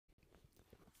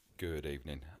Good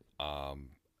evening.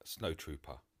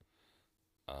 Snowtrooper.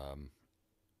 Um,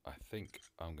 I think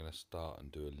I'm going to start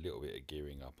and do a little bit of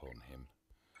gearing up on him.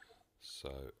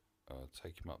 So I'll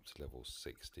take him up to level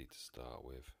 60 to start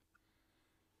with.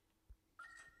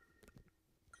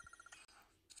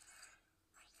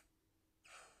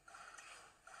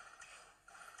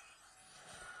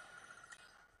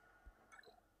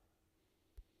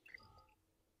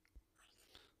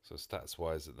 So stats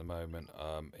wise at the moment,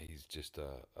 he's just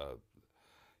a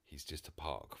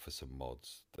park for some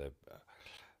mods.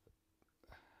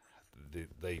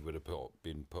 They would have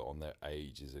been put on there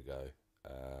ages ago,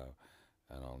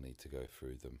 and I'll need to go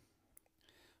through them.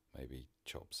 Maybe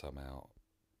chop some out.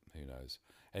 Who knows?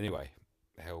 Anyway,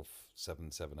 health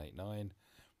 7789,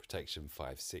 protection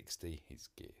 560. He's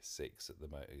gear 6 at the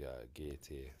gear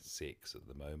tier 6 at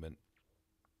the moment.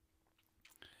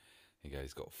 Here you go.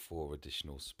 He's got 4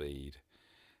 additional speed.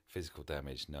 Physical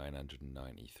damage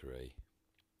 993.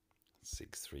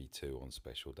 632 on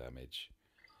special damage.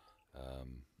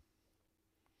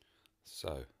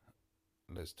 So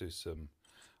let's do some.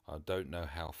 I don't know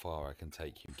how far I can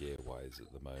take him gear wise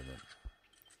at the moment,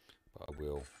 but I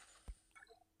will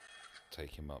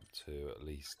take him up to at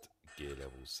least gear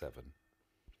level 7.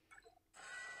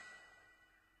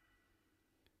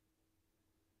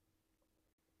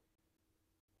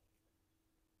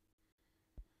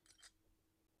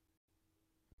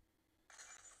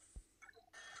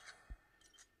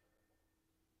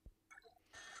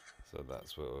 So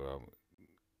that's where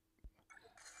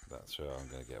I'm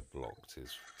going to get blocked,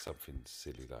 is something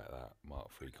silly like that.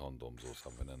 Mark 3 condoms or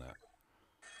something in it.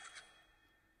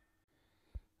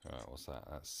 Alright, what's that?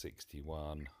 That's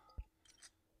 61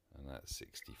 and that's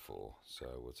 64.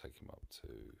 So we'll take him up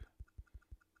to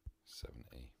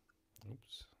 70.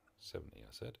 Oops, 70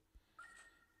 I said.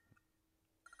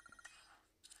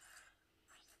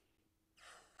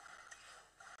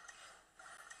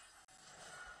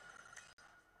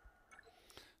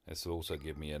 This will also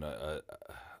give me another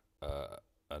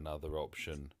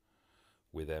option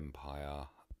with Empire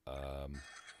on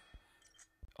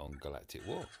Galactic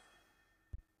War.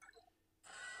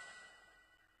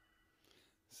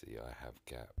 See, I have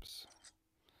gaps.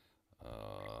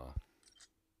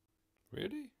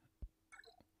 Really?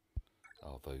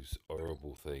 Oh, those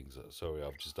horrible things. Sorry,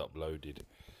 I've just uploaded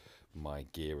my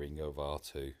gearing of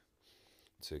R2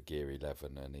 to gear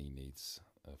 11 and he needs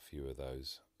a few of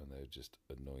those and they're just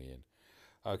annoying.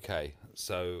 Okay,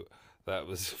 so that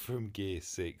was from gear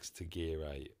 6 to gear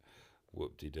 8.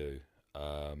 Whoop-de-doo.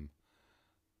 But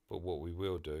what we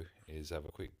will do is have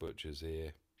a quick butcher's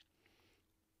here.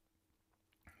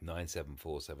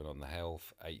 9747 on the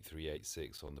health,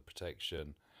 8386 on the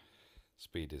protection.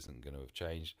 Speed isn't going to have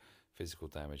changed. Physical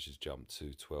damage has jumped to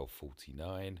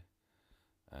 1249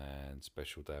 and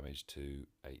special damage to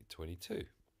 822.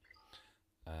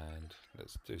 And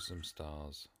let's do some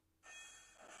stars.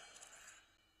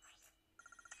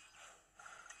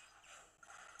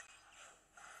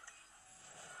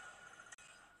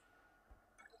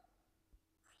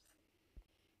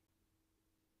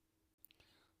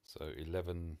 So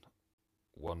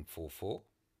 11144,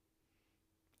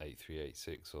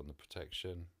 8386 on the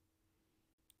protection,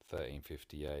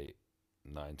 1358,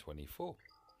 924.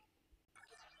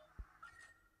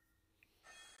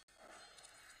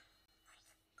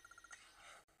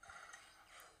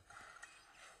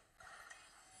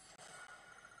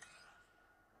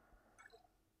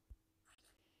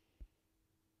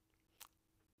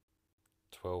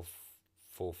 Twelve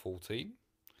 414.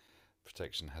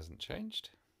 Protection hasn't changed.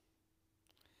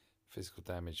 Physical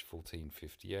damage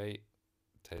 1458,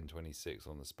 1026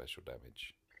 on the special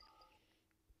damage.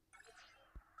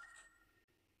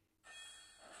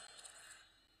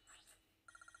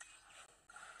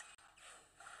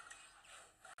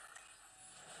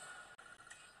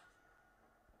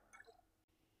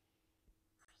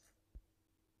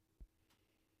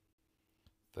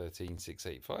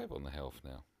 $13,685 on the health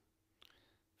now.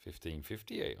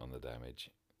 1558 on the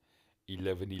damage.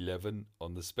 1111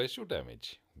 on the special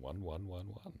damage.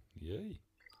 1111. Yay.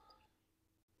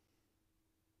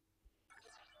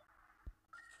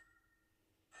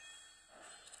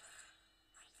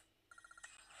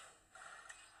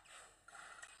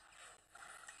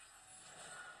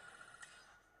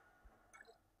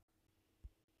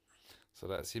 So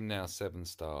that's him now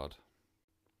 7-starred.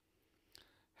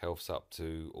 Health's up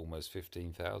to almost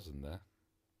 15,000 there.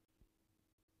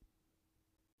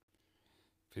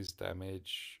 His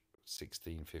damage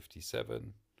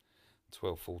 1657,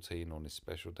 1214 on his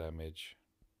special damage.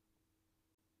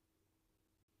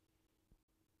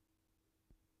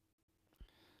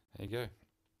 There you go.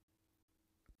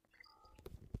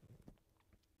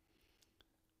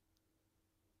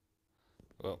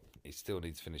 Well, he still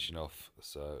needs finishing off,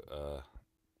 so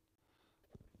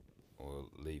we'll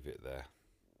leave it there.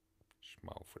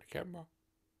 Smile for the camera.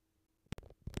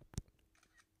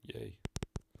 Yay.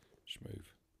 Smooth.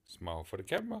 Smile for the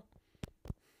camera.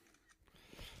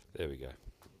 There we go.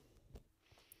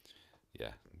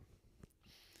 Yeah.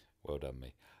 Well done,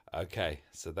 me. Okay,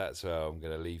 so that's where I'm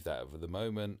going to leave that for the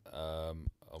moment.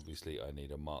 Obviously, I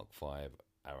need a Mark V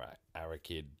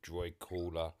Arakid droid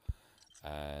crawler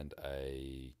and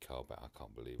a car bounty. I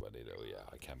can't believe I need it. Oh, yeah,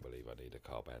 I can believe I need a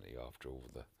car bounty after all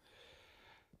the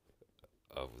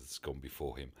others gone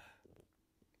before him.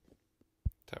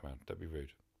 Turn around, don't be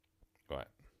rude. Right,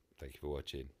 thank you for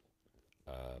watching.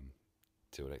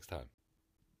 Till next time.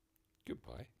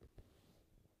 Goodbye.